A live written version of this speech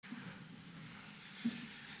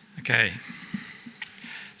Okay,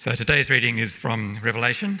 so today's reading is from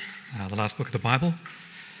Revelation, the last book of the Bible.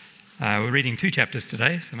 We're reading 2 chapters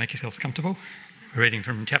today, so make yourselves comfortable. We're reading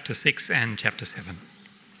from chapter 6 and chapter 7.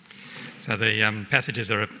 So the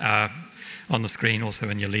passages are on the screen, also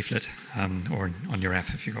in your leaflet, or on your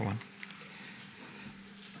app if you've got one.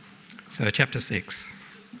 So chapter 6.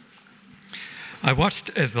 I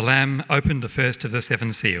watched as the Lamb opened the first of the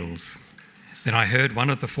 7 seals. Then I heard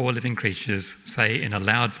one of the 4 living creatures say in a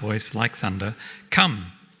loud voice like thunder,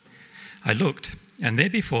 "Come!" I looked, and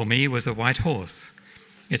there before me was a white horse.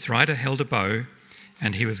 Its rider held a bow,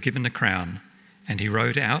 and he was given a crown, and he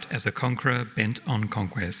rode out as a conqueror bent on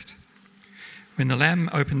conquest. When the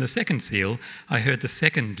Lamb opened the 2nd seal, I heard the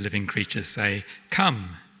 2nd living creature say,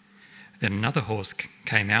 "Come!" Then another horse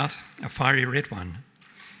came out, a fiery red one.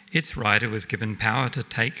 Its rider was given power to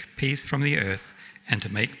take peace from the earth and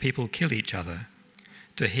to make people kill each other.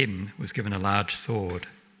 To him was given a large sword.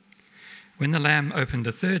 When the Lamb opened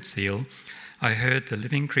the 3rd seal, I heard the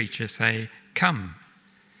living creature say, "Come!"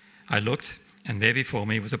 I looked, and there before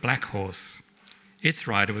me was a black horse. Its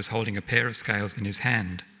rider was holding a pair of scales in his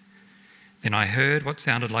hand. Then I heard what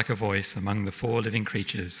sounded like a voice among the 4 living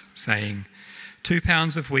creatures, saying, 2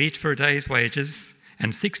 pounds of wheat for a day's wages,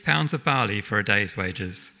 and 6 pounds of barley for a day's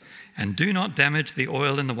wages, and do not damage the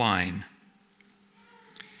oil and the wine.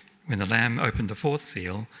 When the Lamb opened the 4th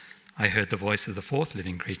seal, I heard the voice of the 4th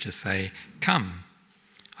living creature say, "Come!"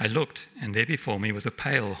 I looked, and there before me was a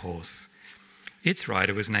pale horse. Its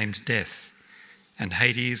rider was named Death, and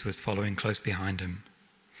Hades was following close behind him.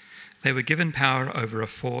 They were given power over a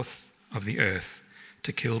 1/4 of the earth,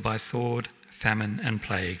 to kill by sword, famine, and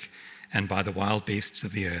plague, and by the wild beasts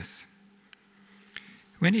of the earth.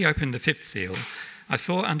 When he opened the 5th seal, I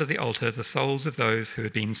saw under the altar the souls of those who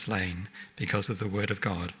had been slain because of the word of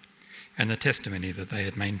God and the testimony that they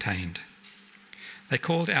had maintained. They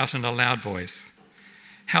called out in a loud voice,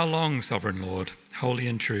 "How long, Sovereign Lord, holy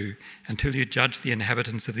and true, until you judge the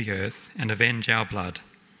inhabitants of the earth and avenge our blood?"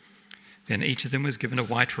 Then each of them was given a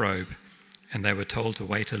white robe, and they were told to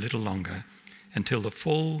wait a little longer until the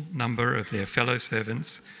full number of their fellow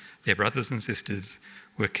servants, their brothers and sisters,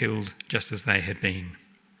 were killed just as they had been.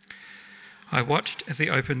 I watched as he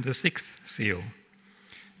opened the 6th seal.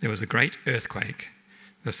 There was a great earthquake.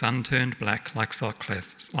 The sun turned black like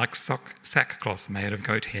sackcloth made of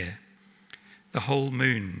goat hair. The whole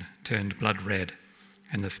moon turned blood red,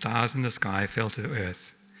 and the stars in the sky fell to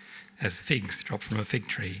earth, as figs drop from a fig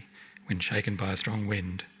tree when shaken by a strong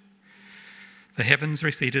wind. The heavens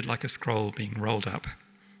receded like a scroll being rolled up,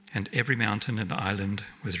 and every mountain and island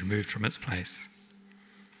was removed from its place.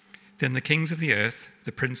 Then the kings of the earth,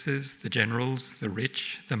 the princes, the generals, the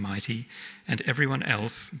rich, the mighty, and everyone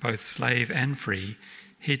else, both slave and free,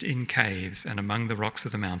 hid in caves and among the rocks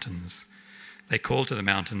of the mountains. They called to the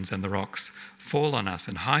mountains and the rocks, "Fall on us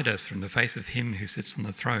and hide us from the face of him who sits on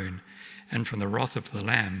the throne and from the wrath of the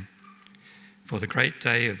Lamb. For the great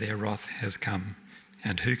day of their wrath has come,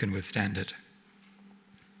 and who can withstand it?"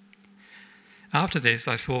 After this,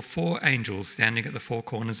 I saw 4 angels standing at the 4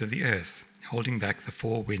 corners of the earth, holding back the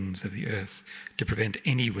 4 winds of the earth to prevent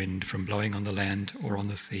any wind from blowing on the land or on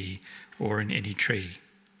the sea or in any tree.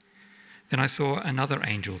 Then I saw another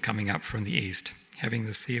angel coming up from the east, having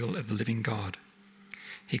the seal of the living God.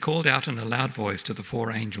 He called out in a loud voice to the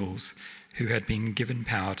 4 angels who had been given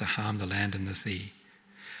power to harm the land and the sea,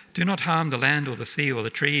 "Do not harm the land or the sea or the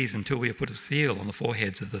trees until we have put a seal on the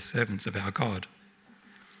foreheads of the servants of our God."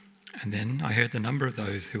 And then I heard the number of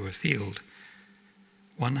those who were sealed,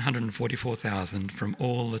 144,000 from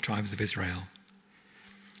all the tribes of Israel.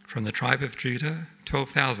 From the tribe of Judah,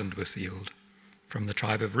 12,000 were sealed. From the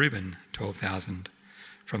tribe of Reuben, 12,000.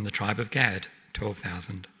 From the tribe of Gad,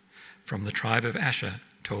 12,000. From the tribe of Asher,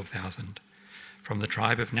 12,000. From the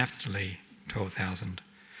tribe of Naphtali, 12,000.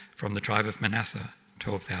 From the tribe of Manasseh,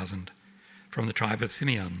 12,000. From the tribe of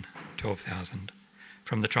Simeon, 12,000.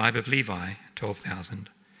 From the tribe of Levi, 12,000.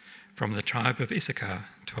 From the tribe of Issachar,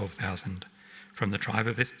 12,000. From the tribe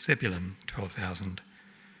of Zebulun, 12,000.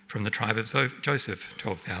 From the tribe of Joseph,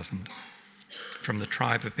 12,000. From the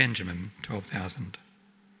tribe of Benjamin, 12,000.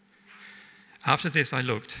 After this I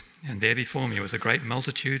looked, and there before me was a great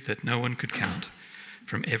multitude that no one could count,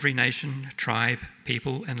 from every nation, tribe,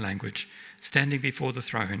 people, and language, standing before the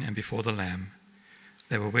throne and before the Lamb.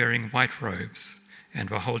 They were wearing white robes and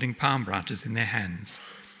were holding palm branches in their hands,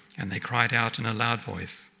 and they cried out in a loud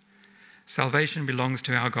voice, "Salvation belongs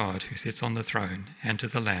to our God who sits on the throne and to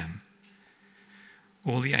the Lamb."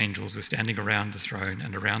 All the angels were standing around the throne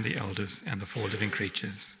and around the elders and the 4 living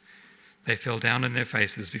creatures. They fell down on their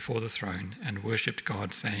faces before the throne and worshipped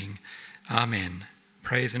God, saying, "Amen.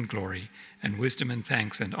 praise and glory, and wisdom and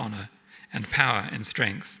thanks and honour, and power and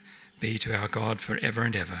strength be to our God for ever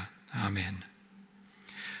and ever. Amen.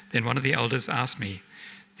 Then one of the elders asked me,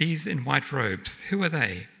 "These in white robes, who are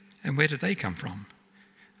they, and where did they come from?"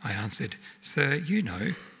 I answered, "Sir, you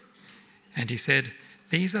know." And he said,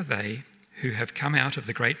 "These are they who have come out of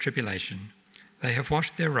the great tribulation. They have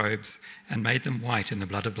washed their robes and made them white in the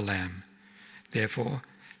blood of the Lamb. Therefore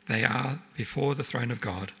they are before the throne of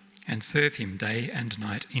God and serve him day and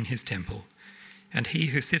night in his temple. And he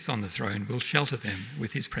who sits on the throne will shelter them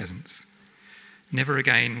with his presence. Never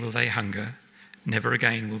again will they hunger, never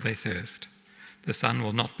again will they thirst. The sun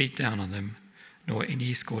will not beat down on them, nor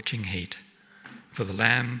any scorching heat. For the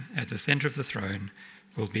Lamb at the centre of the throne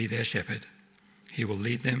will be their shepherd. He will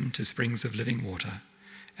lead them to springs of living water,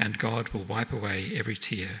 and God will wipe away every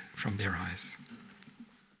tear from their eyes."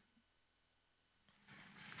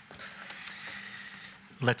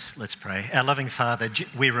 Let's pray. Our loving Father,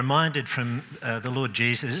 we're reminded from the Lord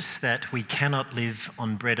Jesus that we cannot live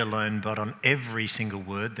on bread alone, but on every single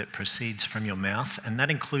word that proceeds from your mouth, and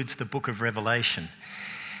that includes the book of Revelation.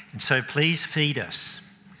 And so please feed us.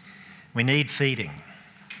 We need feeding.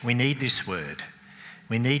 We need this word.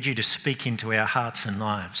 We need you to speak into our hearts and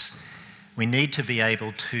lives. We need to be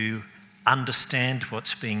able to understand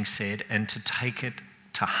what's being said and to take it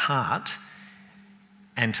to heart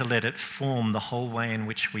and to let it form the whole way in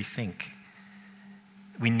which we think.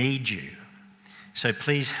 We need you. So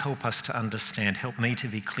please help us to understand, help me to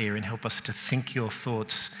be clear, and help us to think your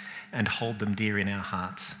thoughts and hold them dear in our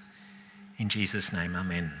hearts. In Jesus' name,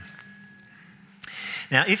 amen.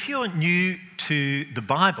 Now, if you're new to the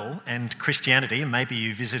Bible and Christianity, and maybe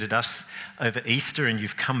you visited us over Easter and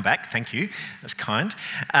you've come back, thank you, that's kind.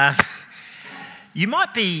 You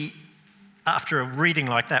might be, after a reading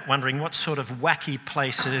like that, wondering what sort of wacky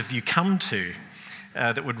place have you come to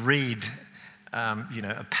that would read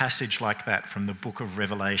a passage like that from the book of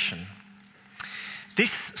Revelation.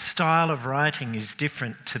 This style of writing is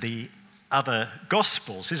different to the other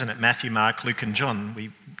Gospels, isn't it? Matthew, Mark, Luke and John.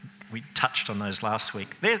 We touched on those last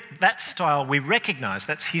week. That style we recognise,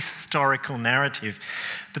 that's historical narrative.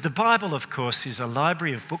 But the Bible, of course, is a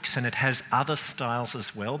library of books, and it has other styles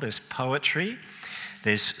as well. There's poetry,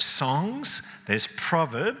 there's songs, there's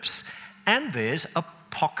proverbs, and there's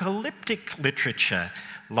apocalyptic literature,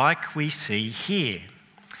 like we see here.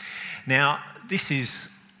 Now, this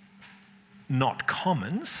is not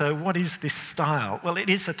common, so what is this style? Well, it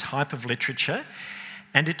is a type of literature,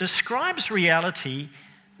 and it describes reality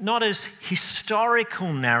not as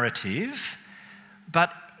historical narrative,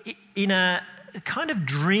 but in a kind of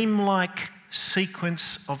dreamlike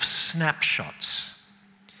sequence of snapshots.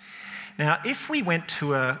 Now, if we went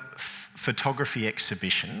to a photography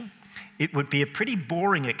exhibition, it would be a pretty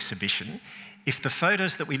boring exhibition if the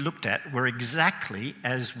photos that we looked at were exactly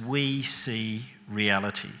as we see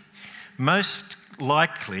reality. Most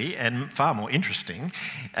likely, and far more interesting,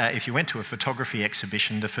 if you went to a photography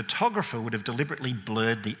exhibition, the photographer would have deliberately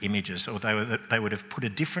blurred the images, or they would have put a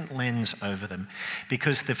different lens over them,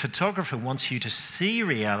 because the photographer wants you to see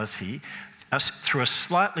reality through a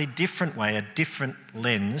slightly different way, a different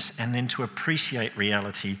lens, and then to appreciate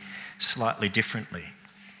reality slightly differently.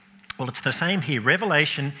 Well, it's the same here.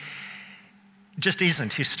 Revelation just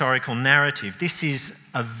isn't historical narrative. This is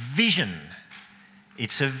a vision.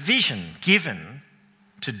 It's a vision given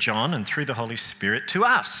to John and through the Holy Spirit to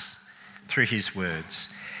us through his words.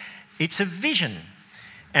 It's a vision,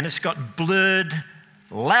 and it's got blurred,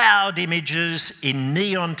 loud images in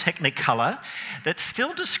neon technicolor that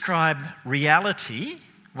still describe reality,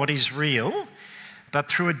 what is real, but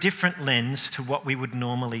through a different lens to what we would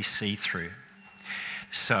normally see through.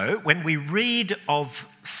 So when we read of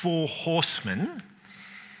 4 horsemen,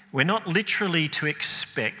 we're not literally to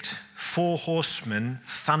expect 4 horsemen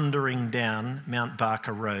thundering down Mount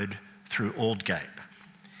Barker Road through Aldgate.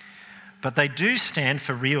 But they do stand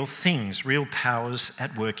for real things, real powers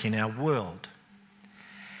at work in our world.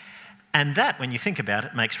 And that, when you think about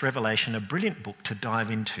it, makes Revelation a brilliant book to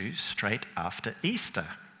dive into straight after Easter.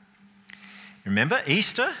 Remember,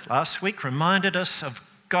 Easter last week reminded us of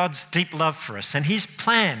God's deep love for us and his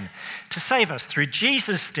plan to save us through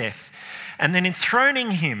Jesus' death, and then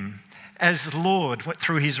enthroning him as Lord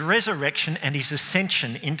through his resurrection and his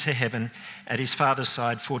ascension into heaven at his Father's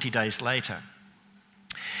side 40 days later.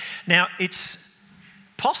 Now, it's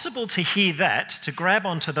possible to hear that, to grab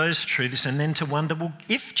onto those truths, and then to wonder, well,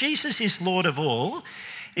 if Jesus is Lord of all,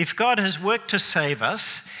 if God has worked to save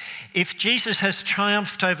us, if Jesus has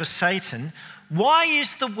triumphed over Satan, why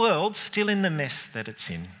is the world still in the mess that it's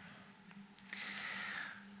in?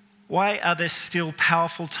 Why are there still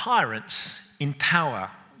powerful tyrants in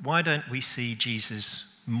power? why don't we see Jesus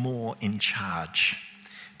more in charge?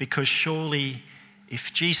 Because surely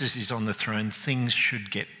if Jesus is on the throne, things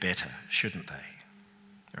should get better, shouldn't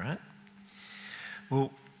they? All right?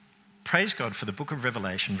 Well, praise God for the book of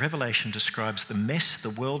Revelation. Revelation describes the mess the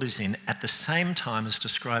world is in at the same time as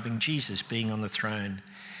describing Jesus being on the throne.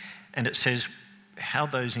 And it says how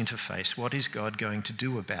those interface. What is God going to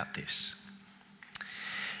do about this?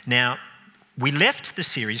 Now, we left the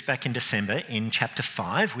series back in December in chapter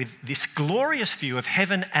 5 with this glorious view of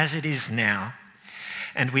heaven as it is now.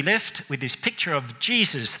 And we left with this picture of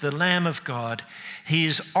Jesus, the Lamb of God. He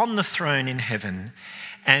is on the throne in heaven,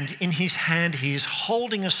 and in his hand he is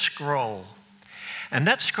holding a scroll. And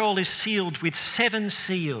that scroll is sealed with 7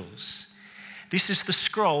 seals. This is the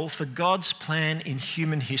scroll for God's plan in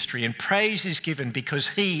human history, and praise is given because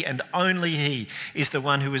he and only he is the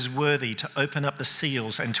one who is worthy to open up the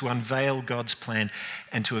seals and to unveil God's plan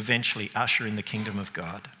and to eventually usher in the kingdom of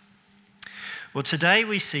God. Well, today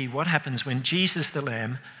we see what happens when Jesus the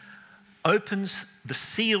Lamb opens the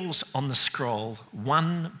seals on the scroll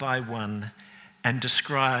one by one and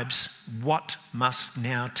describes what must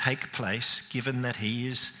now take place, given that he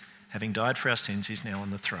is, having died for our sins, is now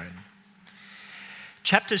on the throne.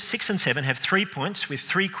 Chapters 6 and 7 have 3 points with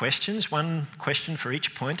 3 questions, 1 question for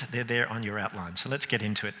each point. They're there on your outline, so let's get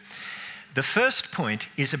into it. The first point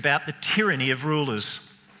is about the tyranny of rulers,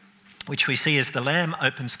 which we see as the Lamb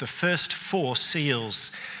opens the first 4 seals,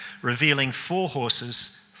 revealing 4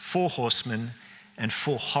 horses, 4 horsemen, and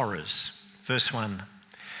 4 horrors. Verse 1.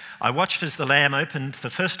 I watched as the Lamb opened the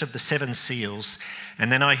first of the 7 seals,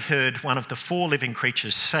 and then I heard one of the 4 living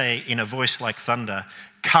creatures say in a voice like thunder,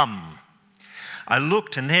 "Come." I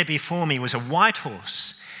looked, and there before me was a white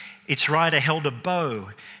horse. Its rider held a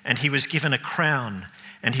bow, and he was given a crown,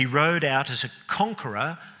 and he rode out as a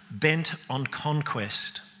conqueror bent on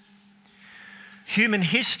conquest. Human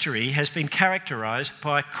history has been characterized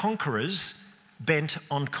by conquerors bent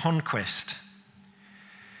on conquest.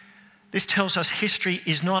 This tells us history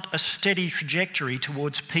is not a steady trajectory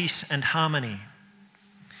towards peace and harmony.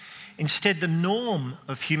 Instead, the norm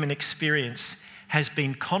of human experience has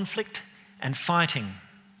been conflict and fighting.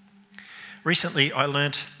 Recently, I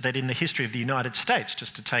learnt that in the history of the United States,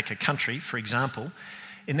 just to take a country, for example,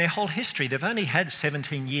 in their whole history, they've only had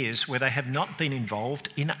 17 years where they have not been involved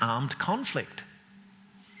in armed conflict.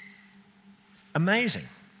 Amazing.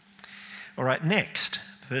 All right, next,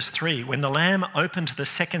 verse 3. When the Lamb opened the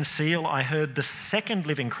second seal, I heard the second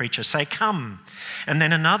living creature say, "Come." And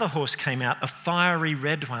then another horse came out, a fiery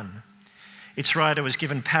red one. Its rider was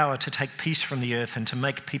given power to take peace from the earth and to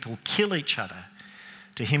make people kill each other.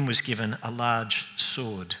 To him was given a large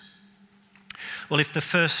sword. Well, if the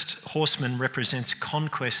first horseman represents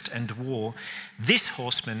conquest and war, this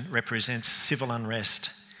horseman represents civil unrest.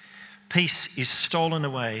 Peace is stolen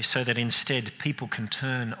away so that instead people can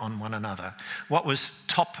turn on one another. What was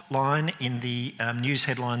top line in the news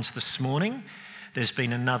headlines this morning? There's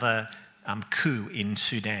been another coup in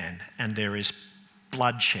Sudan, and there is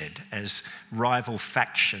bloodshed as rival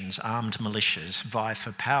factions, armed militias, vie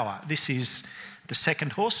for power. This is the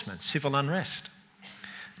second horseman, civil unrest.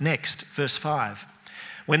 Next, verse 5.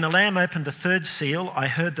 When the Lamb opened the third seal, I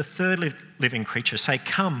heard the third living creature say,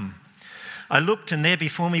 "Come." I looked, and there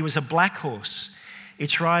before me was a black horse.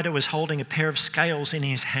 Its rider was holding a pair of scales in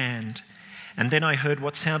his hand. And then I heard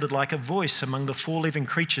what sounded like a voice among the 4 living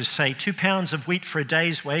creatures say, 2 pounds of wheat for a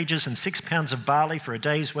day's wages and 6 pounds of barley for a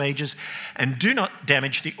day's wages, and do not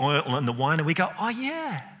damage the oil and the wine. And we go, oh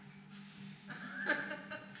yeah.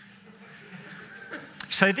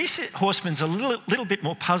 So this horseman's a little bit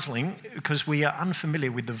more puzzling because we are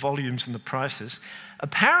unfamiliar with the volumes and the prices.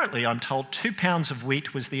 Apparently, I'm told 2 pounds of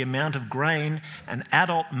wheat was the amount of grain an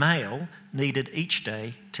adult male needed each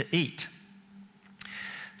day to eat.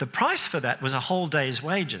 The price for that was a whole day's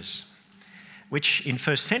wages, which in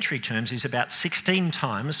first century terms is about 16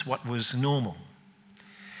 times what was normal.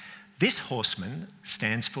 This horseman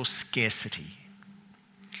stands for scarcity.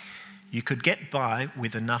 You could get by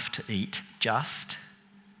with enough to eat,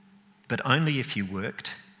 but only if you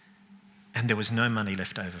worked and there was no money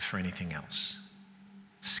left over for anything else.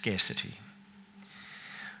 Scarcity.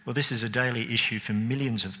 Well, this is a daily issue for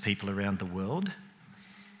millions of people around the world.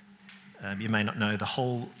 You may not know, the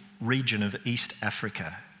whole region of East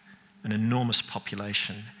Africa, an enormous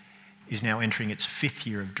population, is now entering its 5th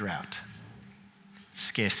year of drought.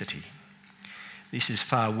 Scarcity. This is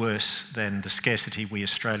far worse than the scarcity we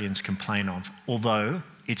Australians complain of, although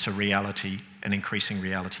it's a reality, an increasing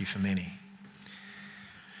reality for many.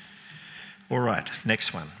 All right,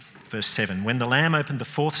 next one, verse 7. When the Lamb opened the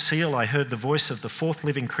 4th seal, I heard the voice of the 4th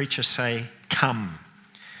living creature say, "Come."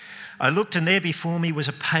 I looked, and there before me was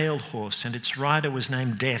a pale horse, and its rider was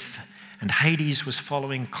named Death, and Hades was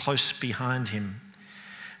following close behind him.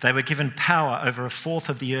 They were given power over a fourth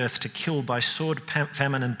of the earth to kill by sword,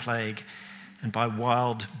 famine and plague, and by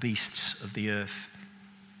wild beasts of the earth.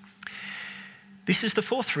 This is the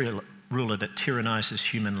fourth ruler that tyrannizes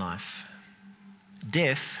human life.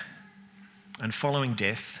 Death, and following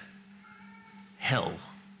death, hell.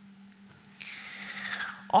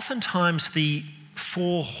 Oftentimes the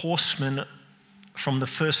 4 horsemen from the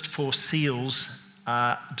first 4 seals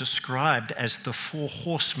are described as the 4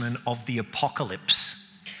 horsemen of the apocalypse,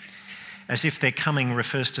 as if their coming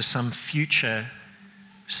refers to some future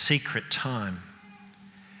secret time.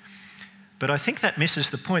 But I think that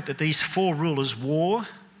misses the point that these 4 rulers, war,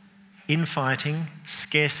 infighting,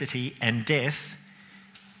 scarcity, and death,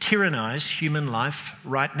 tyrannize human life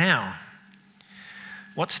right now.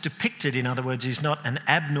 What's depicted, in other words, is not an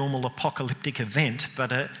abnormal apocalyptic event,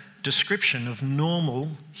 but a description of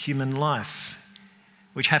normal human life,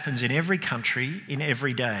 which happens in every country, in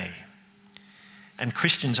every day. And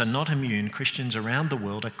Christians are not immune. Christians around the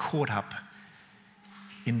world are caught up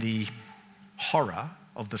in the horror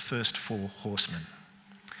of the first 4 horsemen.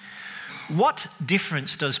 What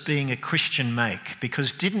difference does being a Christian make?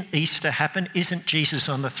 Because didn't Easter happen? Isn't Jesus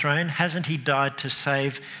on the throne? Hasn't he died to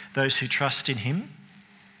save those who trust in him?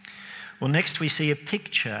 Well, next we see a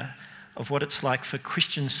picture of what it's like for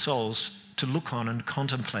Christian souls to look on and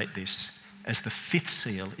contemplate this as the 5th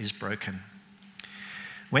seal is broken.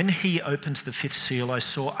 When he opened the 5th seal, I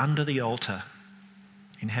saw under the altar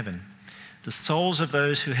in heaven the souls of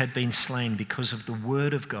those who had been slain because of the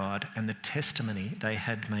word of God and the testimony they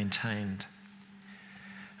had maintained.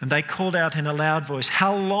 And they called out in a loud voice,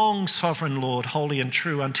 "How long, sovereign Lord, holy and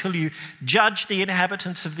true, until you judge the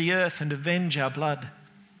inhabitants of the earth and avenge our blood?"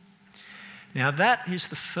 Now that is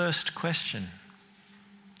the first question.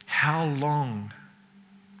 How long?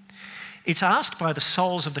 It's asked by the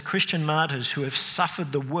souls of the Christian martyrs who have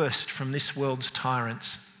suffered the worst from this world's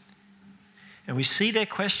tyrants. And we see their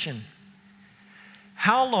question.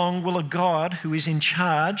 How long will a God who is in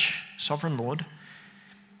charge, sovereign Lord,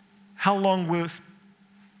 how long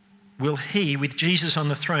will he, with Jesus on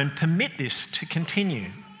the throne, permit this to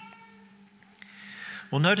continue?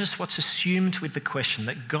 Well, notice what's assumed with the question,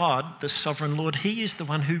 that God, the sovereign Lord, he is the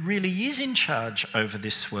one who really is in charge over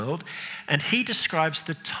this world, and he describes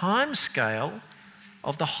the time scale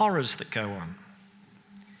of the horrors that go on.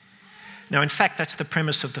 Now, in fact, that's the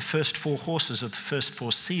premise of the first 4 horses of the first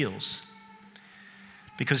 4 seals.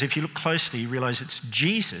 Because if you look closely, you realize it's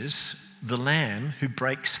Jesus, the Lamb, who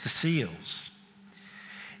breaks the seals.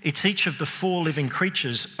 It's each of the 4 living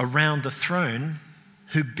creatures around the throne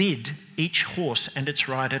who bid each horse and its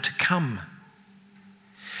rider to come.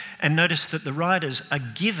 And notice that the riders are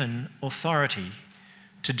given authority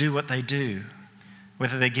to do what they do,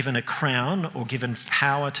 whether they're given a crown or given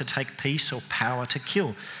power to take peace or power to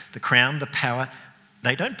kill. The crown, the power,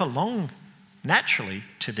 they don't belong naturally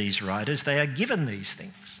to these riders. They are given these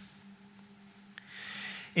things.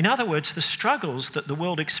 In other words, the struggles that the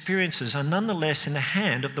world experiences are nonetheless in the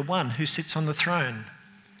hand of the one who sits on the throne.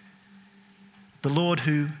 The Lord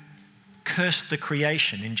who cursed the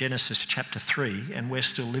creation in Genesis chapter 3, and we're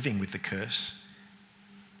still living with the curse.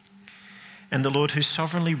 And the Lord who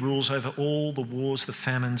sovereignly rules over all the wars, the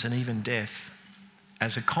famines, and even death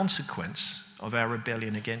as a consequence of our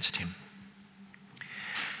rebellion against him.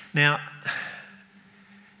 Now,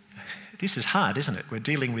 this is hard, isn't it? We're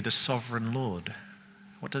dealing with a sovereign Lord.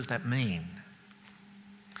 What does that mean?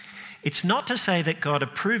 It's not to say that God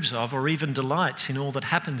approves of or even delights in all that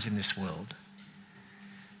happens in this world.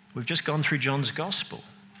 We've just gone through John's Gospel.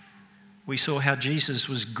 We saw how Jesus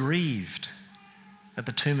was grieved at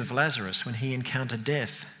the tomb of Lazarus when he encountered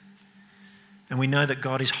death. And we know that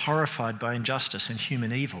God is horrified by injustice and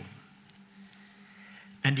human evil.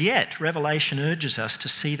 And yet, Revelation urges us to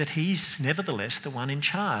see that he's nevertheless the one in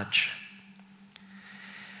charge.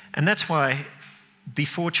 And that's why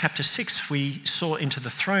before chapter 6, we saw into the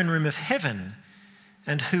throne room of heaven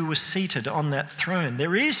and who was seated on that throne.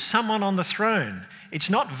 There is someone on the throne. It's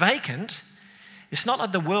not vacant. It's not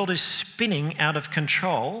like the world is spinning out of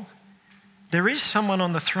control. There is someone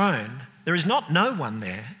on the throne. There is not no one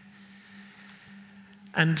there.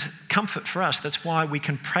 And comfort for us, that's why we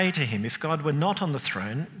can pray to him. If God were not on the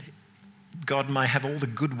throne, God may have all the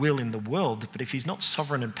goodwill in the world, but if he's not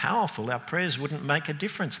sovereign and powerful, our prayers wouldn't make a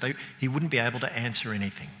difference. He wouldn't be able to answer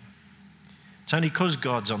anything. It's only because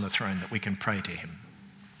God's on the throne that we can pray to him.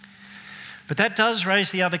 But that does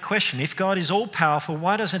raise the other question. If God is all-powerful,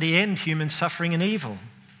 why doesn't he end human suffering and evil?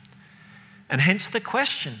 And hence the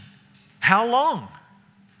question, how long?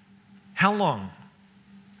 How long?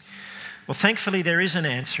 Well, thankfully there is an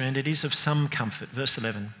answer, and it is of some comfort. Verse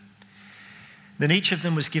 11. Then each of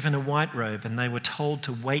them was given a white robe, and they were told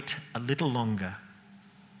to wait a little longer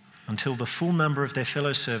until the full number of their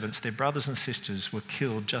fellow servants, their brothers and sisters, were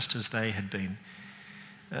killed just as they had been.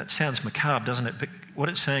 It sounds macabre, doesn't it? But what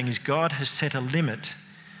it's saying is God has set a limit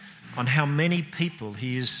on how many people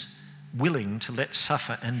he is willing to let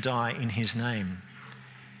suffer and die in his name.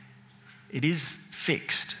 It is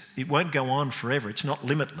fixed. It won't go on forever. It's not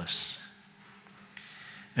limitless.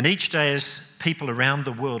 And each day as people around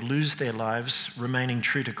the world lose their lives remaining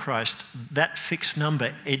true to Christ, that fixed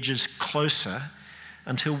number edges closer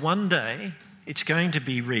until one day it's going to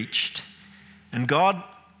be reached, and God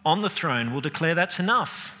on the throne will declare that's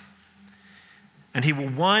enough. And he will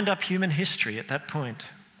wind up human history at that point.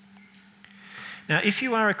 Now, if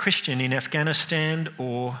you are a Christian in Afghanistan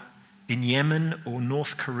or in Yemen or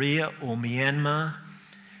North Korea or Myanmar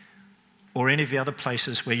or any of the other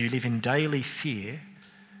places where you live in daily fear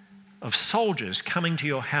of soldiers coming to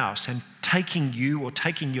your house and taking you or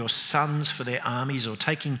taking your sons for their armies or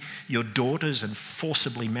taking your daughters and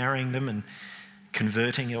forcibly marrying them and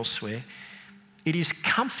converting elsewhere, it is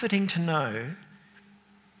comforting to know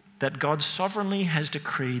that God sovereignly has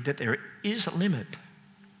decreed that there is a limit.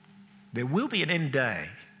 There will be an end day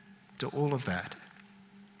to all of that.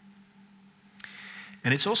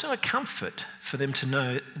 And it's also a comfort for them to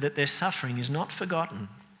know that their suffering is not forgotten,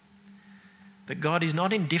 that God is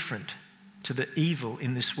not indifferent to the evil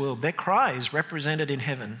in this world. Their cry is represented in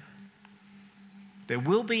heaven. There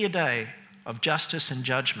will be a day of justice and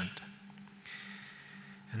judgment.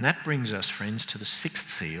 And that brings us, friends, to the sixth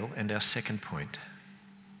seal and our second point.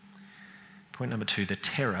 Point number 2, the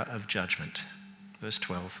terror of judgment. Verse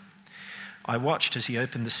 12. I watched as he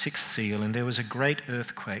opened the sixth seal, and there was a great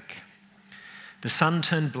earthquake. The sun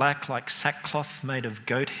turned black like sackcloth made of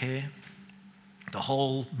goat hair. The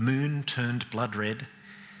whole moon turned blood red,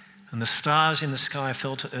 and the stars in the sky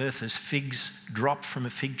fell to earth as figs drop from a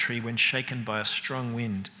fig tree when shaken by a strong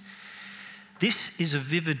wind. This is a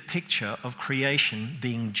vivid picture of creation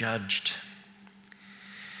being judged.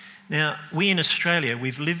 Now, we in Australia,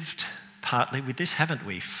 we've lived partly with this, haven't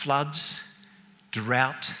we? Floods,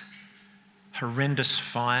 drought, horrendous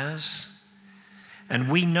fires. And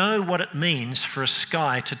we know what it means for a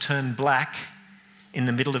sky to turn black in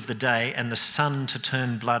the middle of the day and the sun to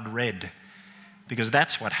turn blood red, because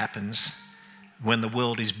that's what happens when the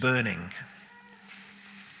world is burning.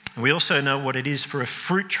 We also know what it is for a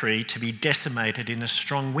fruit tree to be decimated in a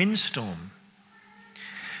strong windstorm.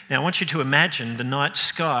 Now, I want you to imagine the night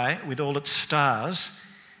sky with all its stars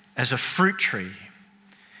as a fruit tree,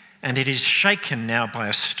 and it is shaken now by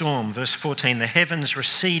a storm. Verse 14, the heavens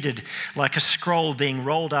receded like a scroll being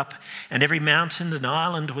rolled up, and every mountain and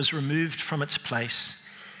island was removed from its place.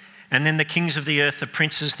 And then the kings of the earth, the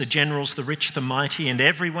princes, the generals, the rich, the mighty, and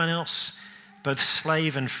everyone else, both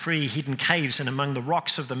slave and free, hid in caves and among the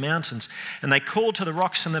rocks of the mountains. And they called to the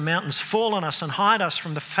rocks and the mountains, fall on us and hide us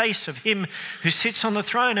from the face of him who sits on the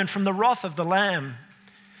throne and from the wrath of the Lamb.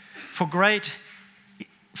 For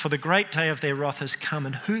the great day of their wrath has come,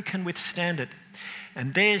 and who can withstand it?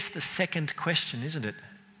 And there's the second question, isn't it?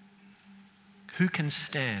 Who can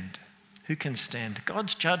stand? Who can stand?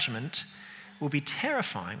 God's judgment will be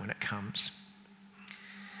terrifying when it comes.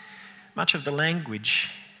 Much of the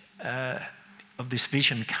language of this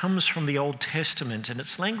vision comes from the Old Testament, and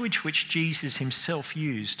it's language which Jesus himself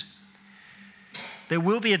used. There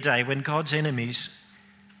will be a day when God's enemies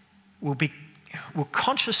will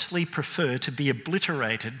consciously prefer to be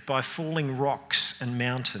obliterated by falling rocks and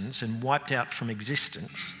mountains and wiped out from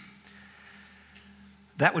existence.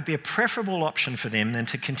 That would be a preferable option for them than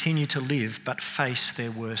to continue to live but face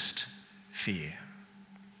their worst fear.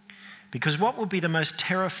 Because what will be the most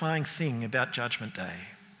terrifying thing about Judgment Day?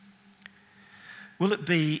 Will it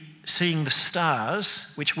be seeing the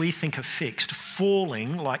stars, which we think are fixed,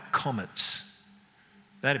 falling like comets?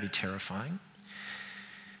 That'd be terrifying.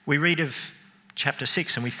 We read of chapter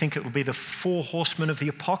 6 and we think it will be the 4 horsemen of the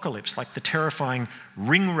apocalypse, like the terrifying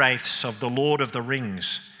ring wraiths of the Lord of the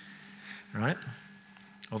Rings, right?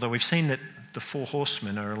 Although we've seen that the 4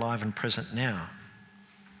 horsemen are alive and present now.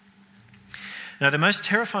 Now, the most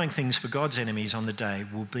terrifying things for God's enemies on the day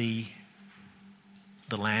will be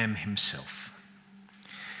the Lamb himself.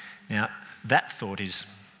 Now, that thought is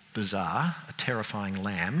bizarre, a terrifying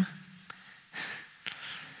lamb.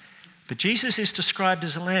 But Jesus is described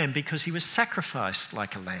as a lamb because he was sacrificed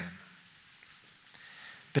like a lamb.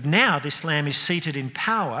 But now this lamb is seated in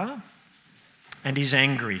power and is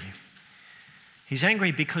angry. He's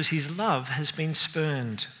angry because his love has been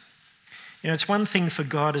spurned. You know, it's one thing for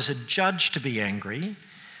God as a judge to be angry,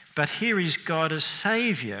 but here is God as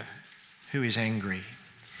Saviour who is angry.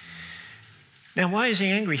 Now, why is he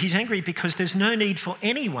angry? He's angry because there's no need for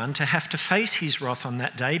anyone to have to face his wrath on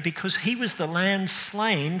that day because he was the lamb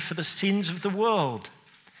slain for the sins of the world.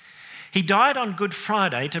 He died on Good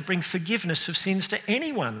Friday to bring forgiveness of sins to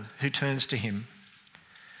anyone who turns to him.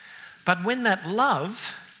 But when that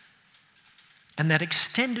love and that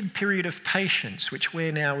extended period of patience which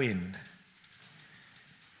we're now in,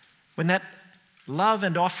 when that love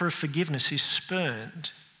and offer of forgiveness is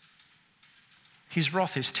spurned, his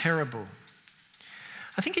wrath is terrible.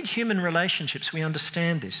 I think in human relationships we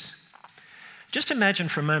understand this. Just imagine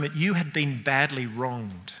for a moment you had been badly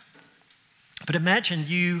wronged. But imagine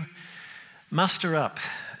you muster up,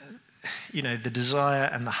 the desire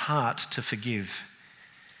and the heart to forgive.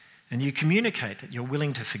 And you communicate that you're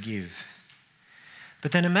willing to forgive.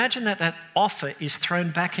 But then imagine that offer is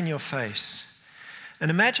thrown back in your face.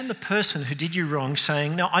 And imagine the person who did you wrong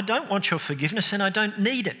saying, "No, I don't want your forgiveness and I don't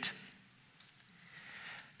need it."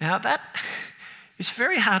 Now it's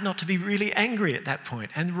very hard not to be really angry at that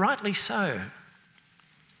point, and rightly so.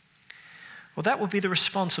 Well, that will be the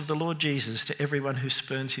response of the Lord Jesus to everyone who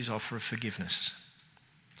spurns his offer of forgiveness.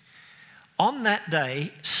 On that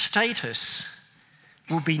day, status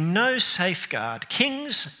will be no safeguard.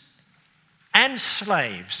 Kings and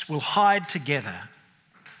slaves will hide together.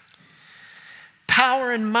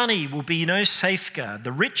 Power and money will be no safeguard.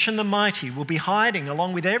 The rich and the mighty will be hiding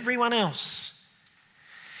along with everyone else.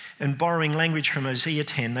 And borrowing language from Hosea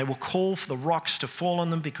 10, they will call for the rocks to fall on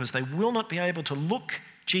them because they will not be able to look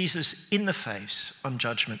Jesus in the face on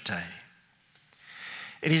Judgment Day.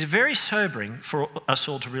 It is very sobering for us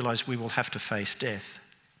all to realise we will have to face death.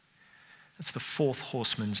 That's the fourth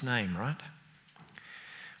horseman's name, right?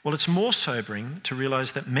 Well, it's more sobering to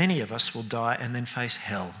realise that many of us will die and then face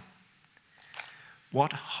hell.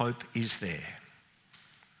 What hope is there?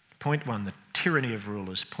 Point 1, the tyranny of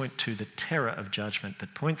rulers. Point 2, the terror of judgment.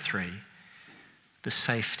 But point 3, the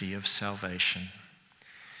safety of salvation.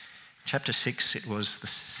 Chapter 6, it was the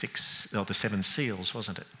 7 seals,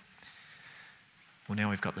 wasn't it? Well, now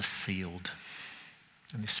we've got the sealed.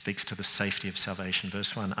 And this speaks to the safety of salvation.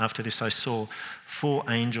 Verse 1, after this I saw 4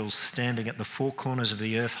 angels standing at the 4 corners of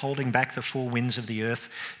the earth, holding back the 4 winds of the earth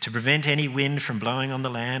to prevent any wind from blowing on the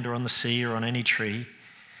land or on the sea or on any tree.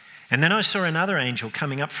 And then I saw another angel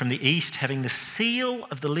coming up from the east, having the seal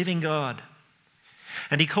of the living God.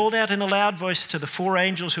 And he called out in a loud voice to the 4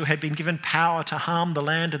 angels who had been given power to harm the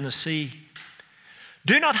land and the sea.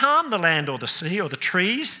 Do not harm the land or the sea or the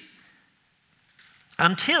trees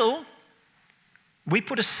until we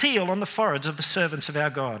put a seal on the foreheads of the servants of our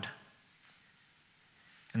God.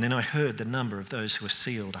 And then I heard the number of those who were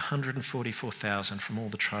sealed, 144,000 from all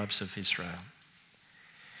the tribes of Israel.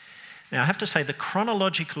 Now I have to say the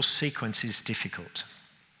chronological sequence is difficult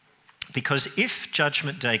because if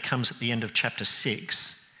Judgment Day comes at the end of chapter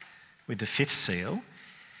 6 with the 5th seal,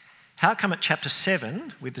 how come at chapter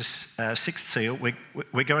 7 with the 6th seal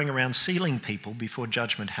we're going around sealing people before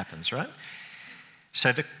judgment happens, right?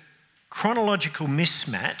 So the chronological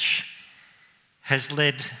mismatch has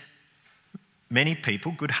led many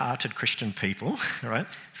people, good-hearted Christian people, right,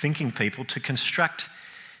 thinking people, to construct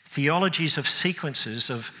theologies of sequences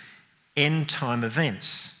of end-time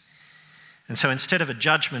events. And so instead of a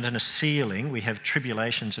judgment and a sealing, we have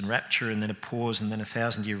tribulations and rapture and then a pause and then a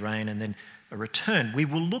 1,000-year reign and then a return. We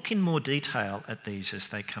will look in more detail at these as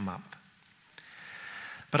they come up.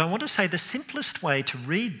 But I want to say the simplest way to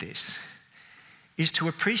read this is to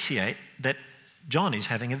appreciate that John is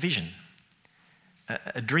having a vision,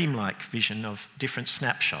 a dreamlike vision of different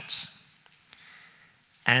snapshots.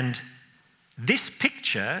 And this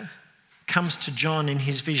picture comes to John in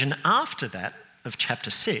his vision after that of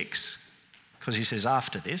chapter 6, because he says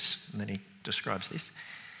after this, and then he describes this.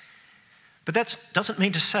 But that doesn't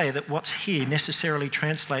mean to say that what's here necessarily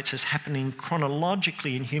translates as happening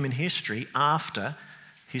chronologically in human history after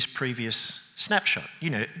his previous snapshot.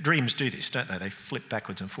 Dreams do this, don't they? They flip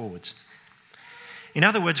backwards and forwards. In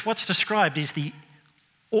other words, what's described is the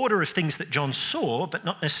order of things that John saw, but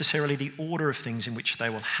not necessarily the order of things in which they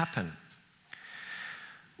will happen.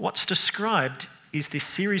 What's described is this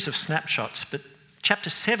series of snapshots, but chapter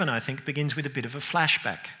 7, I think, begins with a bit of a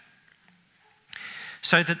flashback.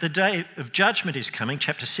 So that the day of judgment is coming,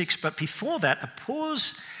 chapter 6, but before that, a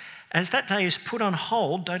pause as that day is put on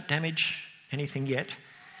hold, don't damage anything yet,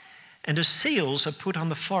 and as seals are put on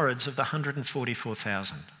the foreheads of the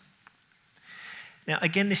 144,000. Now,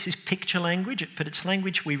 again, this is picture language, but it's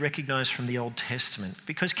language we recognise from the Old Testament.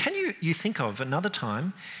 Because can you think of another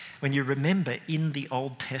time when you remember in the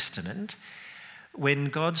Old Testament when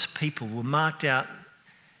God's people were marked out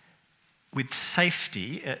with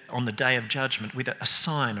safety on the day of judgment with a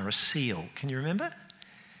sign or a seal. Can you remember?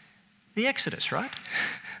 The Exodus, right?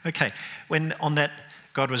 Okay, when on that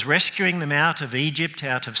God was rescuing them out of Egypt,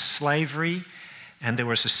 out of slavery, and there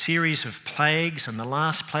was a series of plagues, and the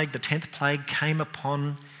last plague, the 10th plague, came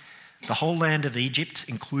upon the whole land of Egypt,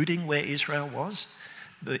 including where Israel was,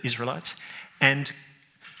 the Israelites. And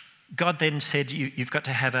God then said, you've got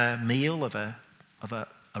to have a meal of a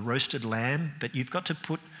roasted lamb, but you've got to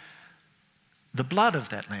put the blood of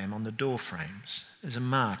that lamb on the door frames as a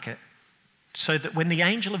mark, so that when the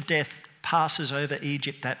angel of death passes over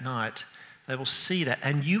Egypt that night, they will see that,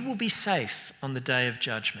 and you will be safe on the day of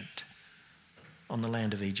judgment on the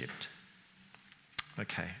land of Egypt.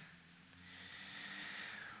 Okay.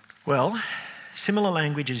 Well, similar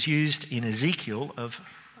language is used in Ezekiel of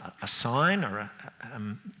a sign or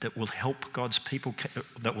that will help God's people,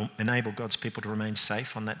 that will enable God's people to remain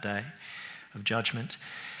safe on that day of judgment.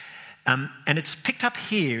 And it's picked up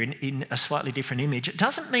here in a slightly different image. It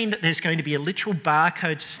doesn't mean that there's going to be a literal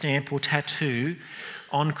barcode stamp or tattoo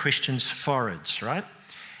on Christians' foreheads, right?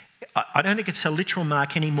 I don't think it's a literal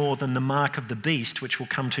mark any more than the mark of the beast, which we'll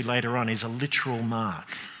come to later on, is a literal mark.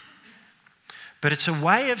 But it's a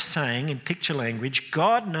way of saying, in picture language,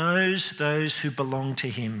 God knows those who belong to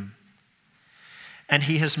him. And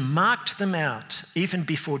he has marked them out even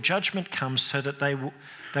before judgment comes so that they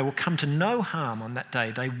will come to no harm on that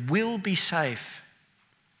day. They will be safe.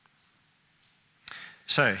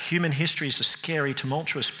 So, human history is a scary,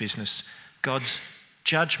 tumultuous business. God's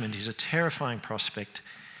judgment is a terrifying prospect.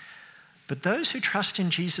 But those who trust in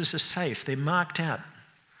Jesus are safe. They're marked out.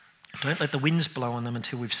 Don't let the winds blow on them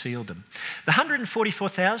until we've sealed them. The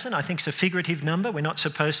 144,000, I think, is a figurative number. We're not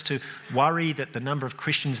supposed to worry that the number of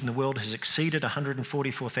Christians in the world has exceeded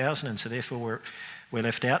 144,000, and so therefore we're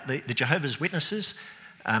left out. The Jehovah's Witnesses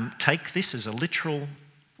take this as a literal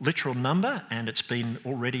number, and it's been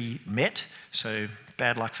already met, so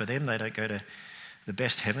bad luck for them. They don't go to the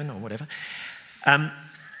best heaven or whatever.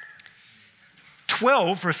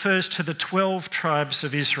 12 refers to the 12 tribes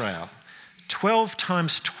of Israel. 12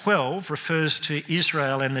 times 12 refers to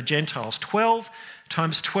Israel and the Gentiles. 12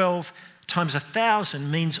 times 12 times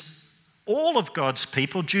 1,000 means all of God's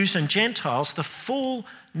people, Jews and Gentiles, the full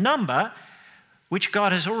number which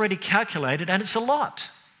God has already calculated, and it's a lot.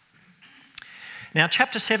 Now,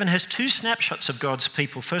 chapter 7 has two snapshots of God's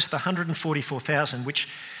people. First, the 144,000, which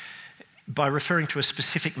by referring to a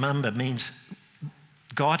specific number means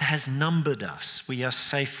God has numbered us. We are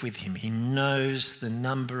safe with him. He knows the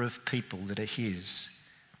number of people that are his,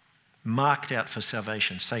 marked out for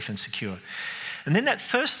salvation, safe and secure. And then that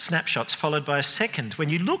first snapshot's followed by a second. When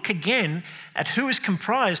you look again at who is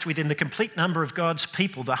comprised within the complete number of God's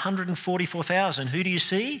people, the 144,000, who do you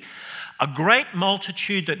see? A great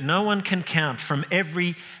multitude that no one can count, from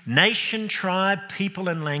every nation, tribe, people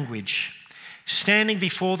and language, standing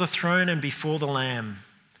before the throne and before the Lamb.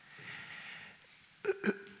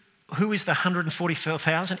 Who is the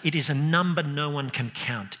 144,000? It is a number no one can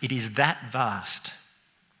count. It is that vast.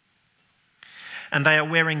 And they are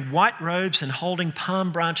wearing white robes and holding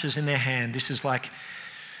palm branches in their hand. This is like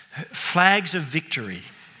flags of victory.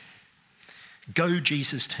 Go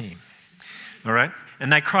Jesus team. All right?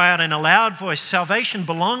 And they cry out in a loud voice, salvation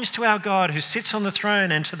belongs to our God who sits on the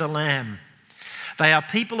throne and to the Lamb. They are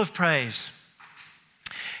people of praise.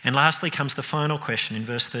 And lastly comes the final question in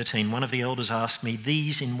verse 13. One of the elders asked me,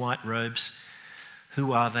 these in white robes,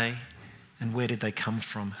 who are they and where did they come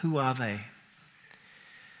from? Who are they?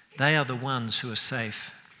 They are the ones who are safe.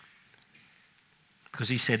 Because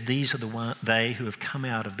he said, these are they who have come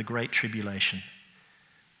out of the great tribulation.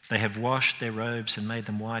 They have washed their robes and made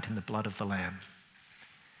them white in the blood of the Lamb.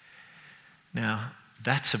 Now,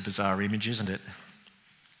 that's a bizarre image, isn't it?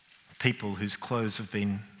 People whose clothes have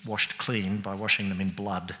been washed clean by washing them in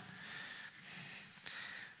blood.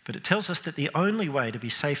 But it tells us that the only way to be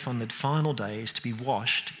safe on the final day is to be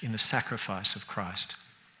washed in the sacrifice of Christ.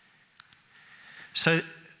 So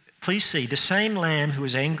please see, the same Lamb who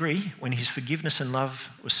was angry when his forgiveness and love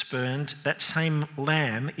was spurned, that same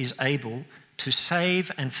Lamb is able to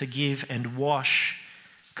save and forgive and wash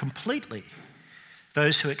completely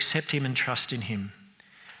those who accept him and trust in him.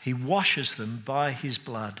 He washes them by his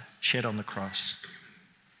blood shed on the cross.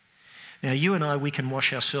 Now, you and I, we can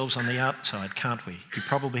wash ourselves on the outside, can't we? You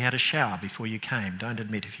probably had a shower before you came. Don't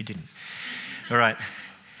admit if you didn't. All right.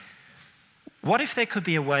 What if there could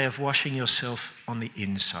be a way of washing yourself on the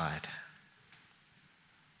inside?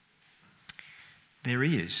 There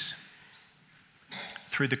is.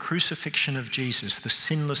 Through the crucifixion of Jesus, the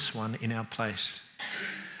sinless one in our place.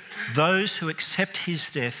 Those who accept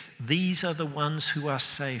his death, these are the ones who are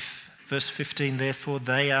safe Verse 15, therefore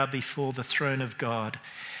they are before the throne of God,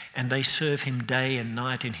 and they serve him day and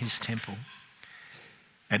night in his temple.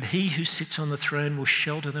 And he who sits on the throne will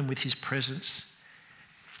shelter them with his presence,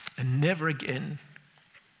 and never again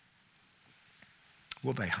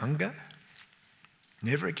will they hunger,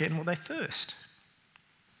 never again will they thirst.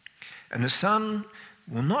 And the sun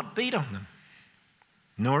will not beat on them,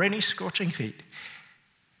 nor any scorching heat,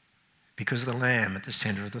 because the Lamb at the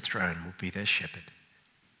centre of the throne will be their shepherd.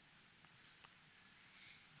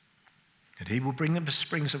 And he will bring them to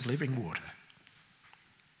springs of living water.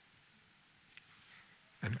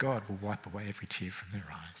 And God will wipe away every tear from their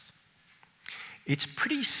eyes. It's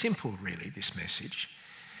pretty simple, really, this message.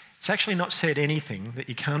 It's actually not said anything that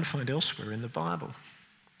you can't find elsewhere in the Bible.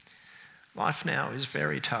 Life now is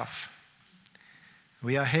very tough.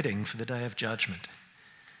 We are heading for the day of judgment.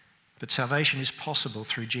 But salvation is possible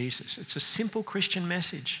through Jesus. It's a simple Christian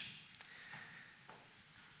message.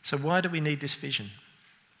 So why do we need this vision,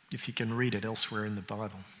 if you can read it elsewhere in the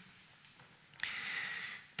Bible?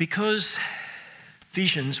 Because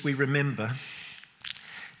visions, we remember,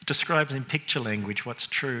 it describes in picture language what's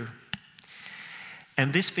true.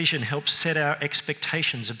 And this vision helps set our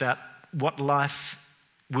expectations about what life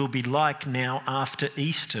will be like now after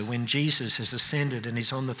Easter, when Jesus has ascended and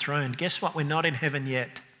is on the throne. Guess what? We're not in heaven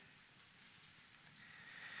yet.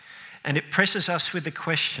 And it presses us with the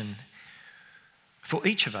question for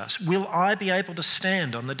each of us, will I be able to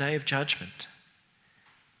stand on the day of judgment?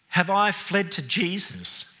 Have I fled to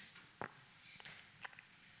Jesus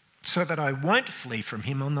so that I won't flee from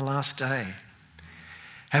him on the last day?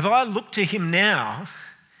 Have I looked to him now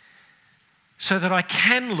so that I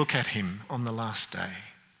can look at him on the last day?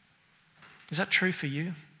 Is that true for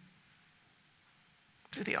you?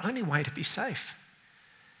 It's the only way to be safe.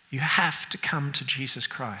 You have to come to Jesus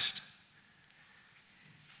Christ.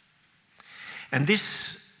 And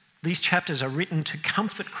these chapters are written to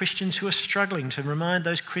comfort Christians who are struggling, to remind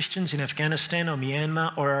those Christians in Afghanistan or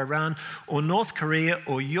Myanmar or Iran or North Korea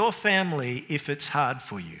or your family, if it's hard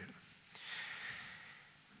for you,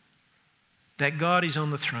 that God is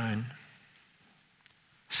on the throne,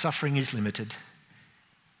 suffering is limited.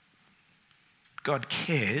 God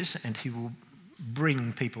cares and he will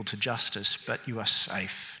bring people to justice, but you are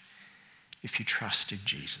safe if you trust in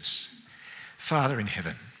Jesus. Father in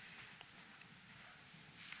heaven,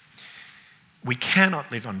 we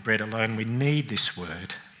cannot live on bread alone. We need this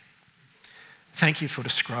word. Thank you for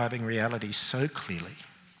describing reality so clearly.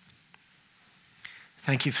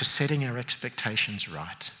 Thank you for setting our expectations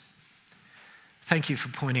right. Thank you for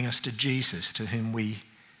pointing us to Jesus, to whom we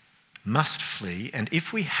must flee, and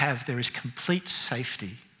if we have, there is complete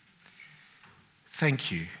safety.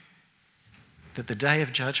 Thank you that the day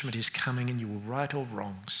of judgment is coming and you will right all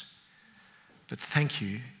wrongs. But thank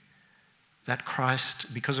you that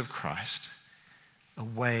Christ, because of Christ, a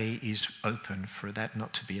way is open for that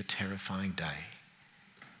not to be a terrifying day.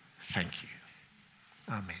 Thank you.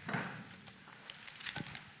 Amen.